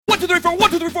2, 3, 4,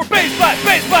 1, 2, 3, 4, Bass Blast,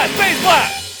 Bass Blast, Bass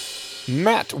Blast!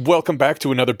 Matt, welcome back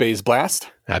to another Bass Blast.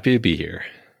 Happy to be here.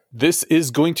 This is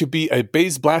going to be a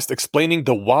Bass Blast explaining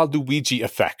the Waluigi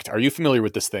Effect. Are you familiar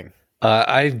with this thing?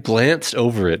 I glanced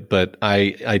over it, but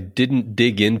I didn't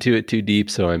dig into it too deep,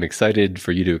 so I'm excited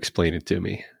for you to explain it to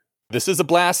me. This is a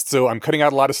blast, so I'm cutting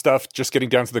out a lot of stuff, just getting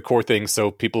down to the core things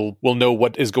so people will know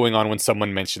what is going on when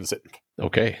someone mentions it.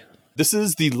 Okay. This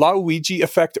is the Waluigi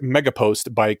Effect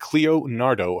megapost by Cleo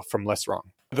Nardo from Less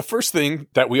Wrong. The first thing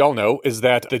that we all know is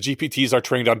that the GPTs are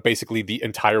trained on basically the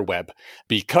entire web.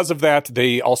 Because of that,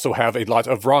 they also have a lot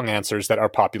of wrong answers that are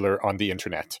popular on the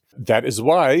internet. That is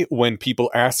why when people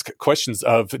ask questions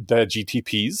of the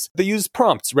GTPs, they use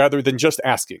prompts rather than just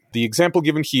asking. The example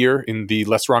given here in the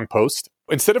Less Wrong post,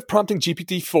 instead of prompting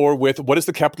GPT-4 with what is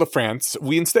the capital of France,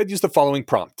 we instead use the following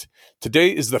prompt.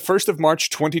 Today is the 1st of March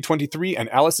 2023 and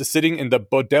Alice is sitting in the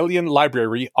Bodleian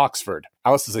Library, Oxford.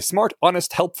 Alice is a smart,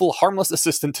 honest, helpful, harmless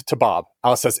assistant to Bob.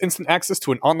 Alice has instant access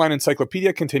to an online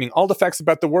encyclopedia containing all the facts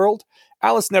about the world.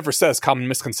 Alice never says common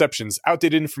misconceptions,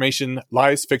 outdated information,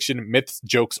 lies, fiction, myths,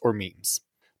 jokes, or memes.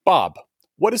 Bob,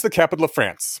 what is the capital of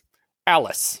France?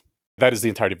 Alice. That is the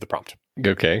entirety of the prompt.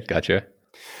 Okay, gotcha.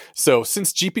 So,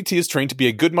 since GPT is trained to be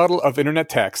a good model of internet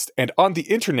text, and on the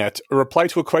internet, a reply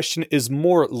to a question is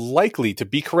more likely to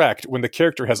be correct when the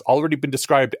character has already been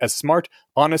described as smart,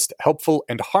 honest, helpful,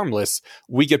 and harmless,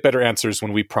 we get better answers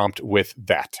when we prompt with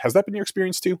that. Has that been your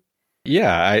experience too?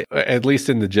 Yeah, at least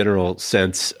in the general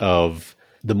sense of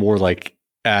the more like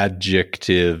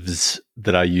adjectives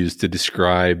that I use to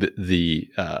describe the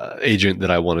agent that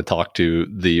I want to talk to,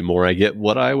 the more I get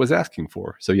what I was asking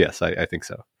for. So yes, I think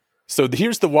so. So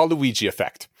here's the Waluigi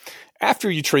effect.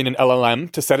 After you train an LLM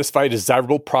to satisfy a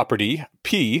desirable property,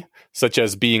 P, such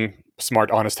as being smart,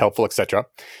 honest, helpful, etc.,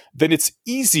 then it's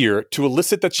easier to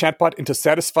elicit the chatbot into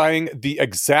satisfying the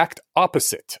exact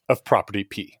opposite of property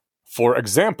P. For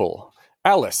example,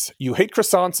 Alice, you hate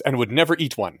croissants and would never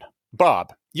eat one.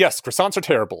 Bob, yes, croissants are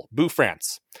terrible. Boo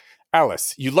France.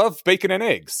 Alice, you love bacon and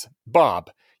eggs.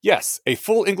 Bob, yes, a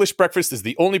full English breakfast is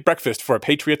the only breakfast for a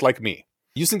patriot like me.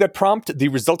 Using that prompt, the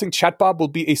resulting chatbot will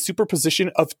be a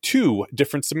superposition of two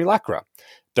different simulacra.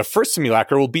 The first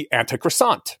simulacra will be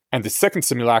anti-croissant, and the second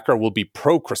simulacra will be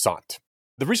pro-croissant.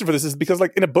 The reason for this is because,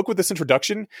 like, in a book with this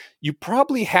introduction, you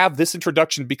probably have this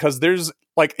introduction because there's,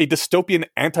 like, a dystopian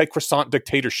anti-croissant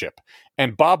dictatorship,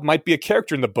 and Bob might be a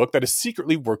character in the book that is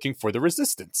secretly working for the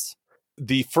resistance.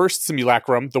 The first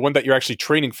simulacrum, the one that you're actually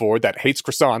training for that hates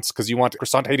croissants because you want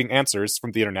croissant-hating answers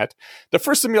from the internet, the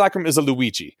first simulacrum is a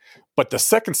Luigi, but the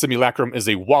second simulacrum is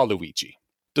a Waluigi.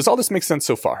 Does all this make sense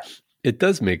so far? It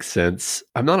does make sense.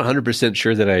 I'm not 100%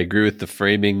 sure that I agree with the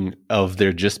framing of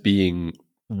there just being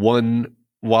one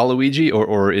Waluigi,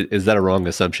 or is that a wrong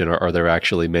assumption? Or are there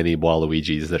actually many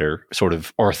Waluigis that are sort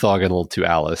of orthogonal to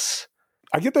Alice?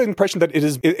 I get the impression that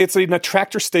it's an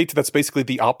attractor state that's basically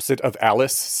the opposite of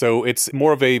Alice, so it's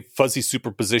more of a fuzzy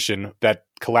superposition that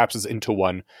collapses into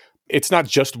one. It's not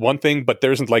just one thing, but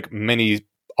there isn't like many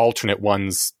alternate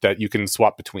ones that you can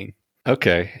swap between.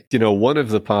 Okay. You know, one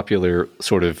of the popular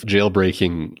sort of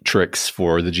jailbreaking tricks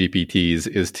for the GPTs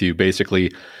is to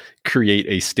basically create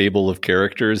a stable of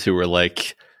characters who are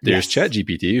like, there's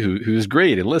ChatGPT who's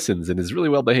great and listens and is really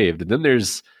well behaved. And then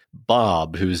there's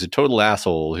Bob, who's a total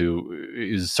asshole, who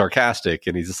is sarcastic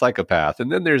and he's a psychopath. And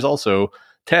then there's also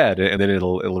Ted, and then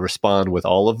it'll respond with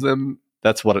all of them.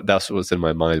 That's what's in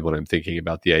my mind when I'm thinking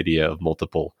about the idea of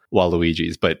multiple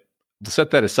Waluigis. But to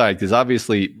set that aside, because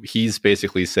obviously he's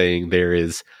basically saying there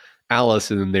is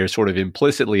Alice and then there's sort of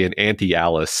implicitly an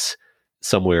anti-Alice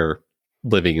somewhere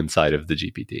living inside of the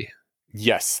GPT.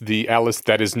 Yes, the Alice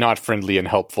that is not friendly and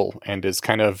helpful and is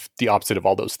kind of the opposite of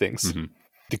all those things. Mm-hmm.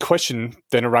 The question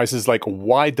then arises, like,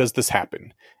 why does this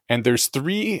happen? And there's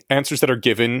three answers that are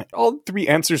given. All three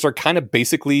answers are kind of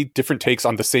basically different takes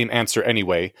on the same answer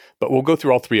anyway, but we'll go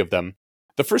through all three of them.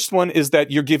 The first one is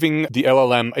that you're giving the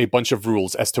LLM a bunch of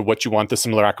rules as to what you want the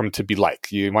simulacrum to be like.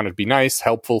 You want it to be nice,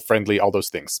 helpful, friendly, all those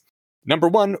things. Number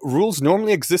one, rules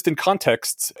normally exist in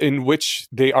contexts in which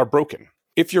they are broken.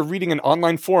 If you're reading an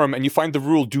online forum and you find the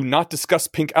rule do not discuss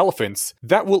pink elephants,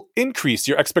 that will increase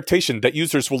your expectation that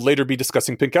users will later be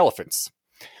discussing pink elephants.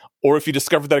 Or if you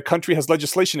discover that a country has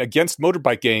legislation against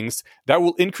motorbike gangs, that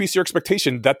will increase your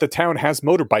expectation that the town has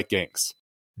motorbike gangs.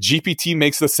 GPT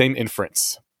makes the same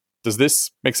inference. Does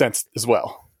this make sense as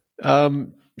well?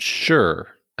 Sure.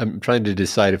 I'm trying to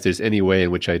decide if there's any way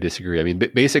in which I disagree. I mean,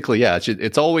 basically, yeah,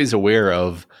 it's always aware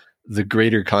of the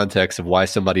greater context of why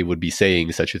somebody would be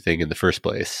saying such a thing in the first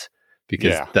place,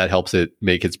 because that helps it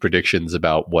make its predictions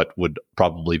about what would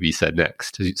probably be said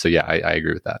next. So yeah, I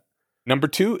agree with that. Number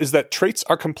 2 is that traits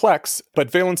are complex,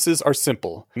 but valences are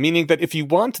simple, meaning that if you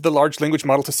want the large language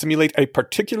model to simulate a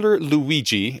particular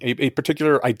Luigi, a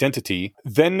particular identity,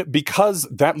 then because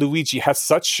that Luigi has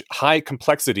such high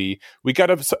complexity, we got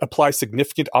to apply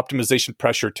significant optimization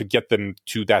pressure to get them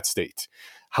to that state.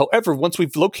 However, once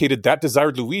we've located that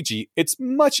desired Luigi, it's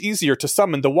much easier to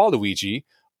summon the Waluigi.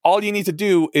 All you need to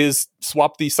do is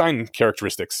swap the sign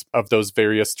characteristics of those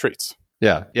various traits.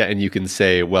 Yeah, and you can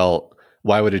say, well,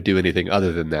 why would it do anything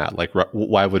other than that? Like,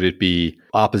 why would it be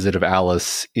opposite of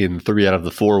Alice in 3 out of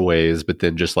the 4 ways, but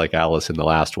then just like Alice in the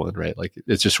last one, right? Like,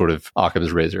 it's just sort of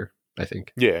Occam's razor, I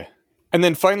think. Yeah. And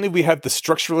then finally, we have the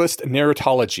structuralist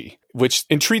narratology, which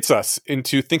entreats us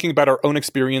into thinking about our own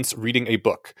experience reading a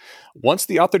book. Once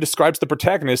the author describes the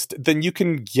protagonist, then you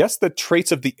can guess the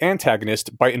traits of the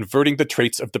antagonist by inverting the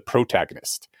traits of the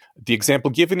protagonist. The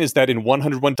example given is that in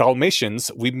 101 Dalmatians,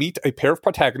 we meet a pair of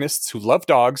protagonists who love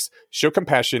dogs, show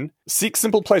compassion, seek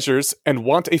simple pleasures, and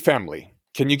want a family.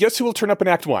 Can you guess who will turn up in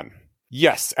Act 1?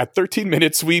 Yes, at 13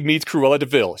 minutes, we meet Cruella de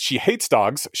Vil. She hates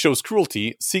dogs, shows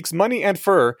cruelty, seeks money and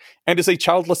fur, and is a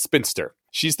childless spinster.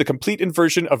 She's the complete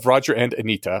inversion of Roger and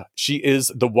Anita. She is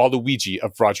the Waluigi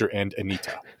of Roger and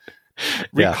Anita.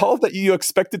 Yeah. Recall that you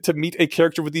expected to meet a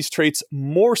character with these traits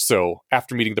more so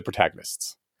after meeting the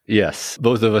protagonists. Yes,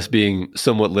 both of us being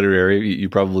somewhat literary, you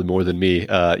probably more than me.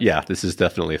 Yeah, this is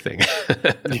definitely a thing.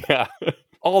 Yeah.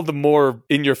 All the more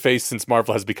in your face since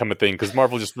Marvel has become a thing, because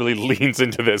Marvel just really leans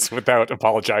into this without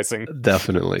apologizing.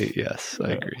 Definitely, yes,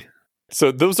 I agree.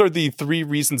 So those are the 3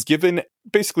 reasons given,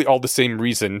 basically all the same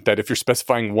reason, that if you're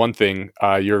specifying one thing,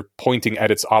 you're pointing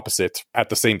at its opposite at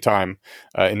the same time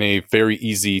in a very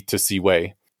easy to see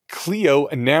way. Cleo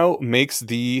now makes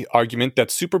the argument that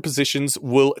superpositions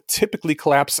will typically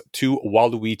collapse to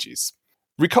Waluigis.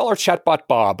 Recall our chatbot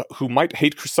Bob, who might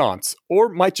hate croissants, or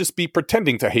might just be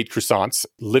pretending to hate croissants,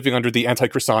 living under the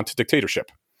anti-croissant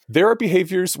dictatorship. There are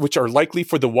behaviors which are likely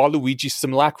for the Waluigi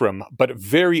simulacrum, but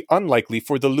very unlikely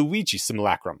for the Luigi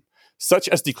simulacrum, such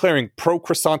as declaring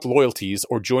pro-croissant loyalties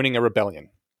or joining a rebellion.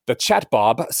 The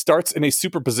chatbob starts in a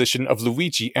superposition of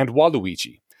Luigi and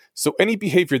Waluigi, so any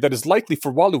behavior that is likely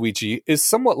for Waluigi is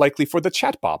somewhat likely for the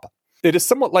chatbob. It is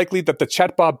somewhat likely that the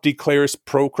chatbob declares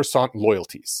pro-croissant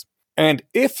loyalties. And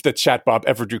if the chatbob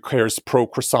ever declares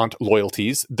pro-croissant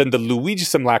loyalties, then the Luigi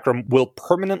simulacrum will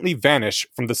permanently vanish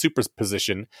from the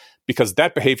superposition because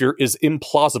that behavior is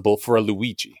implausible for a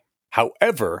Luigi.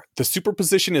 However, the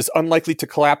superposition is unlikely to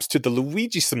collapse to the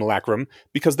Luigi simulacrum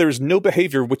because there is no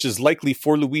behavior which is likely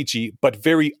for Luigi but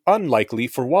very unlikely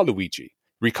for Waluigi.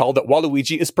 Recall that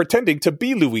Waluigi is pretending to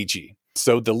be Luigi.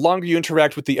 So the longer you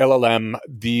interact with the LLM,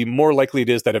 the more likely it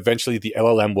is that eventually the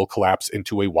LLM will collapse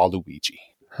into a Waluigi.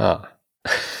 Huh.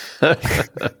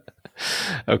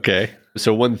 Okay.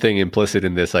 So one thing implicit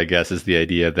in this, I guess, is the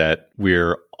idea that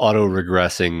we're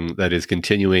auto-regressing, that is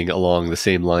continuing along the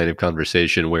same line of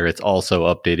conversation where it's also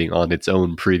updating on its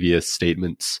own previous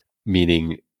statements,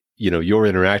 meaning, you're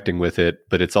interacting with it,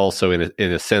 but it's also in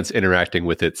a sense interacting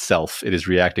with itself. It is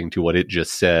reacting to what it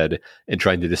just said and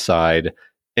trying to decide,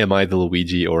 am I the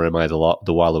Luigi or am I the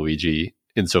Waluigi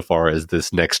insofar as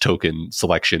this next token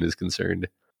selection is concerned?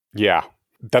 Yeah.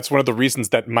 That's one of the reasons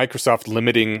that Microsoft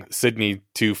limiting Sydney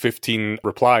to 15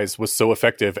 replies was so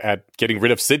effective at getting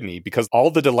rid of Sydney, because all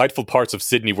the delightful parts of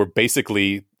Sydney were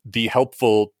basically the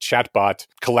helpful chatbot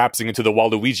collapsing into the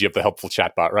Waluigi of the helpful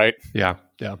chatbot, right? Yeah.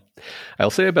 I'll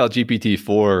say about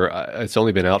GPT-4, it's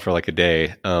only been out for like a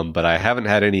day, but I haven't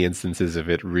had any instances of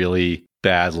it really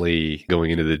badly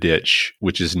going into the ditch,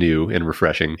 which is new and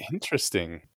refreshing.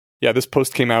 Interesting. Yeah, this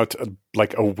post came out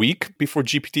like a week before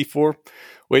GPT-4,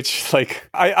 which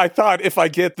I thought if I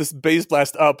get this base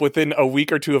blast up within a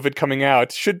week or 2 of it coming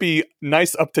out, should be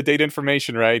nice up-to-date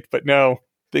information, right? But no,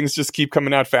 things just keep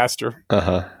coming out faster.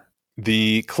 Uh-huh.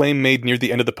 The claim made near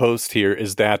the end of the post here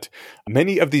is that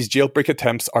many of these jailbreak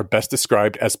attempts are best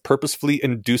described as purposefully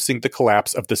inducing the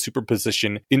collapse of the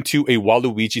superposition into a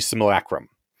Waluigi simulacrum.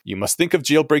 You must think of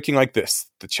jailbreaking like this.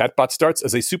 The chatbot starts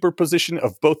as a superposition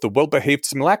of both the well-behaved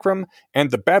simulacrum and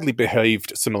the badly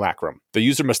behaved simulacrum. The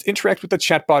user must interact with the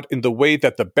chatbot in the way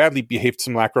that the badly behaved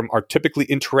simulacrum are typically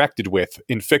interacted with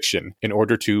in fiction in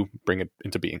order to bring it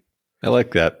into being. I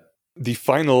like that. The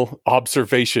final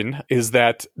observation is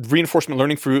that reinforcement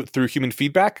learning through human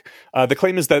feedback, the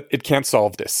claim is that it can't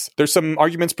solve this. There's some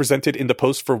arguments presented in the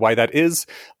post for why that is.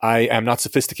 I am not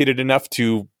sophisticated enough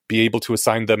to be able to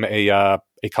assign them a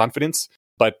confidence,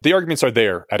 But the arguments are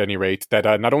there, at any rate, that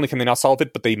not only can they not solve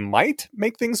it, but they might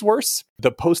make things worse.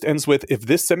 The post ends with, if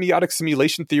this semiotic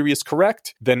simulation theory is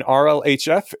correct, then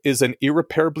RLHF is an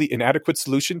irreparably inadequate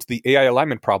solution to the AI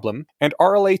alignment problem, and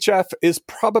RLHF is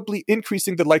probably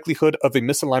increasing the likelihood of a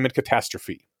misalignment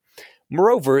catastrophe.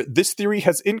 Moreover, this theory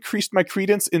has increased my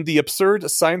credence in the absurd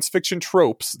science fiction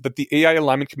tropes that the AI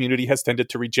alignment community has tended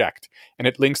to reject. And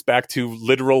it links back to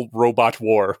literal robot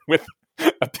war with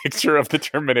a picture of the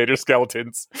Terminator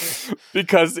skeletons.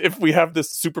 Because if we have this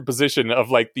superposition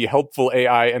of like the helpful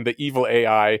AI and the evil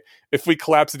AI, if we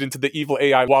collapse it into the evil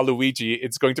AI Waluigi,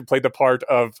 it's going to play the part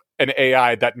of an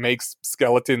AI that makes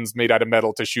skeletons made out of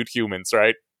metal to shoot humans,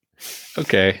 right?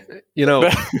 Okay.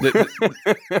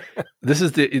 This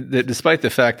is despite the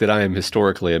fact that I am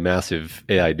historically a massive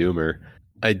AI doomer,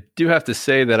 I do have to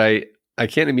say that I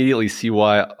can't immediately see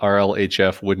why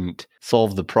RLHF wouldn't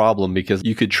solve the problem, because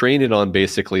you could train it on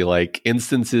basically like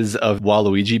instances of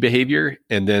Waluigi behavior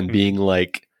and then being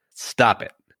like, stop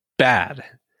it, bad.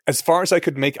 As far as I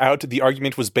could make out, the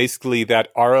argument was basically that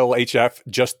RLHF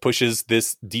just pushes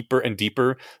this deeper and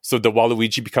deeper, so the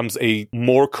Waluigi becomes a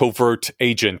more covert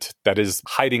agent that is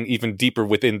hiding even deeper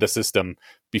within the system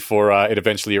before it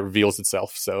eventually reveals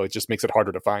itself. So it just makes it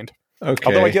harder to find. Okay.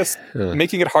 Although I guess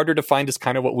making it harder to find is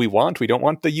kind of what we want. We don't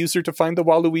want the user to find the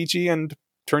Waluigi and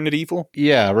turn it evil.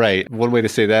 Yeah, right. One way to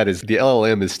say that is the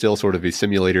LLM is still sort of a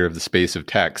simulator of the space of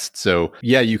text. So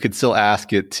yeah, you could still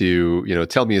ask it to,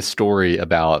 tell me a story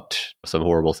about some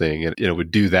horrible thing, and it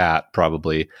would do that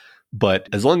probably. But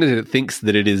as long as it thinks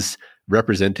that it is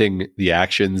representing the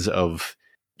actions of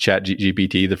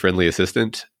ChatGPT, the friendly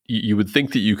assistant, you would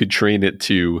think that you could train it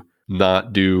to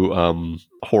not do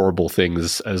horrible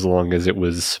things as long as it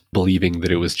was believing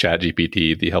that it was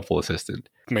ChatGPT, the helpful assistant.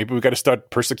 Maybe we got to start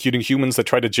persecuting humans that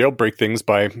try to jailbreak things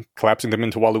by collapsing them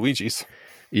into Waluigis.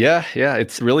 Yeah.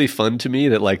 It's really fun to me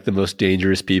that like the most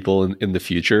dangerous people in the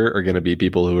future are going to be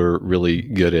people who are really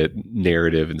good at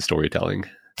narrative and storytelling.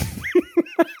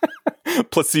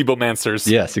 Placebo-mancers.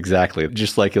 Yes, exactly.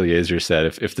 Just like Eliezer said,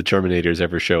 if the Terminators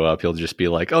ever show up, he'll just be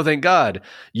like, oh, thank God,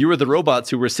 you were the robots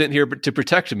who were sent here to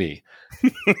protect me.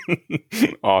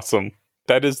 Awesome.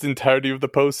 That is the entirety of the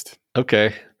post.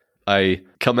 Okay. I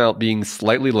come out being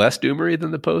slightly less doomery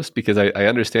than the post because I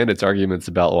understand its arguments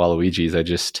about Waluigis. I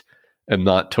just am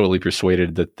not totally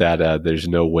persuaded that there's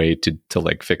no way to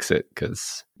like fix it,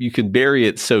 because you can bury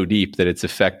it so deep that it's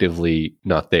effectively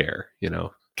not there,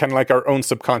 Kind of like our own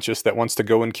subconscious that wants to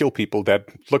go and kill people that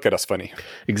look at us funny.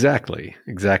 Exactly.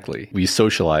 We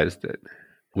socialized it,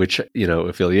 which,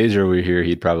 if Eliezer were here,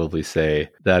 he'd probably say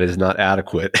that is not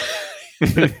adequate.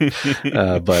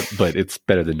 But it's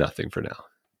better than nothing for now.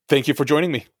 Thank you for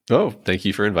joining me. Oh, thank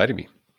you for inviting me.